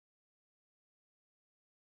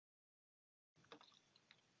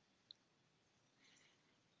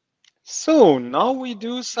So now we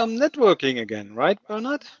do some networking again, right,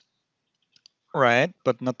 Bernard? Right,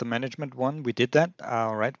 but not the management one. We did that.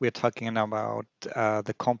 Right, we're talking about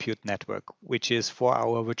the compute network, which is for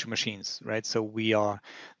our virtual machines, right? So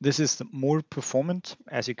this is more performant,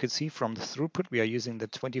 as you could see from the throughput. We are using the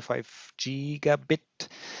 25 gigabit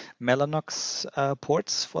Mellanox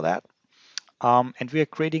ports for that. And we are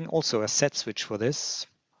creating also a set switch for this.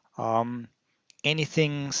 Um,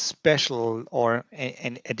 Anything special or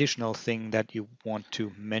an additional thing that you want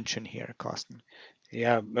to mention here, Carsten?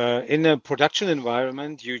 Yeah, in a production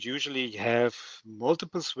environment, you usually have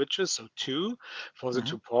multiple switches, so two for the Hmm.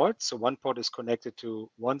 two ports. So one port is connected to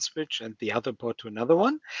one switch and the other port to another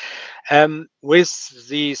one. With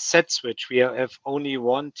the set switch, we have only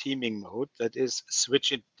one teaming mode that is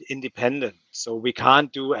switch independent. So we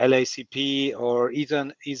can't do LACP or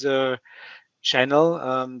either channel.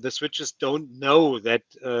 The switches don't know that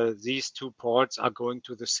these two ports are going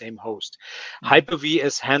to the same host. Hmm. Hyper-V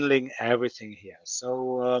is handling everything here.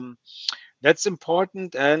 So that's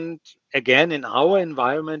important. And again, in our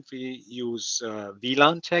environment, we use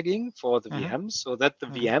VLAN tagging for the Hmm. VMs so that the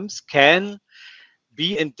Hmm. VMs can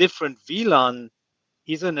be in different VLAN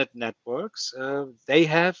Ethernet networks. They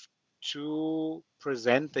have to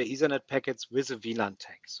present the Ethernet packets with a VLAN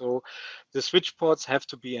tag. So the switch ports have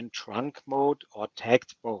to be in trunk mode or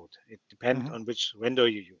tagged mode. It depends Hmm. on which window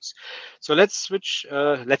you use. So let's switch.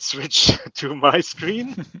 Let's switch to my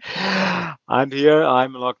screen. And here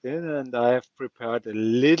I'm logged in, and I have prepared a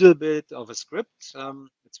little bit of a script.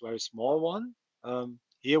 It's a very small one.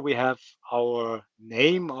 Here we have our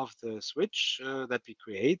name of the switch that we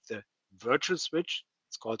create, the virtual switch.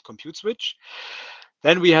 It's called compute switch.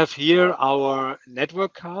 Then we have here our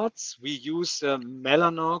network cards. We use the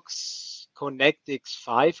Mellanox Connect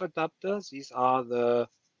X5 adapters. These are the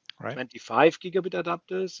Right. 25 gigabit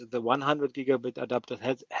adapters. The 100 gigabit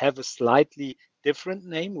adapters have a slightly different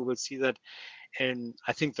name. We will see that in,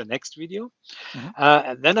 I think, the next video. Hmm.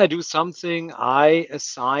 And then I do something. I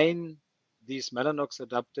assign these Mellanox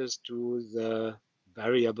adapters to the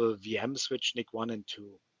variable VM switch NIC 1 and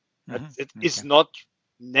 2. Hmm. It is Okay. not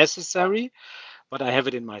necessary, but I have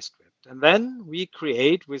it in my script. And then we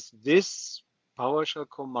create with this PowerShell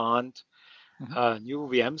command Hmm. a new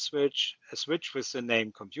VM switch, a switch with the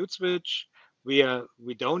name compute switch. We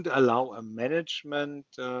don't allow a management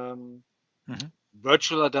Hmm.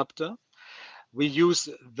 virtual adapter. We use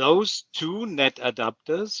those two net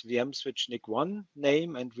adapters, VM switch NIC1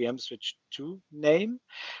 name and VM switch 2 name.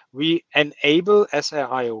 We enable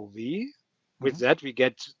SIOV. With Hmm. that, we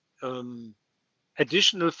get um,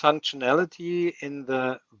 additional functionality in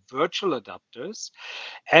the virtual adapters.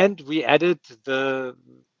 And we added the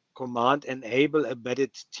command enable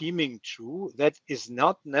embedded teaming true. That is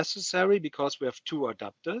not necessary because we have two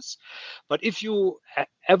adapters. But if you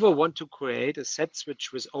ever want to create a set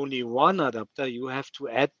switch with only one adapter, you have to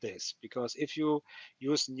add this because if you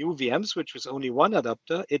use new VM switch with only one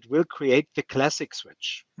adapter, it will create the classic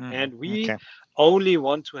switch. Hmm. And we Okay. only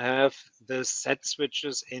want to have the set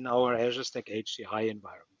switches in our Azure Stack HCI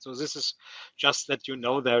environment. So this is just that you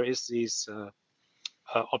know there is this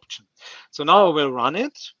option. So now I will run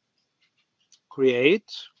it,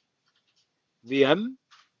 create VM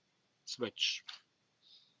switch.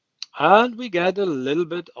 And we get a little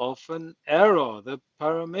bit of an error. The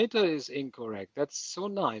parameter is incorrect. That's so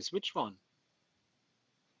nice. Which one?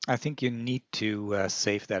 I think you need to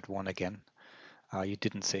save that one again. You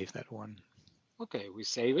didn't save that one. Okay, we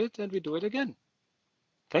save it and we do it again.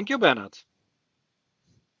 Thank you, Bernard.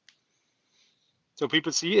 So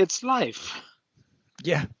people see it's live.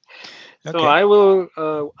 Yeah. So Okay. I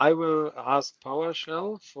will ask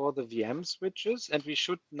PowerShell for the VM switches, and we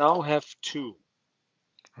should now have two.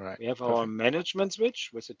 Right. We have our Perfect. management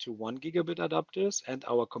switch with the two 1 gigabit adapters and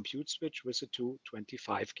our compute switch with the two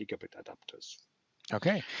 25 gigabit adapters.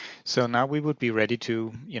 Okay. So now we would be ready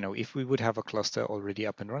to, if we would have a cluster already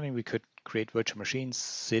up and running, we could create virtual machines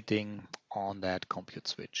sitting on that compute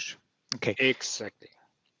switch. Okay. Exactly.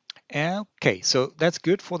 Okay. So that's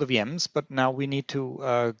good for the VMs, but now we need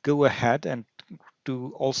to go ahead and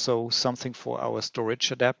do also something for our storage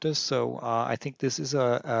adapters. So I think this is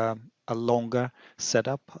a longer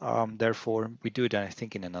setup. Therefore, we do it, I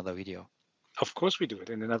think, in another video. Of course, we do it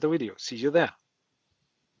in another video. See you there.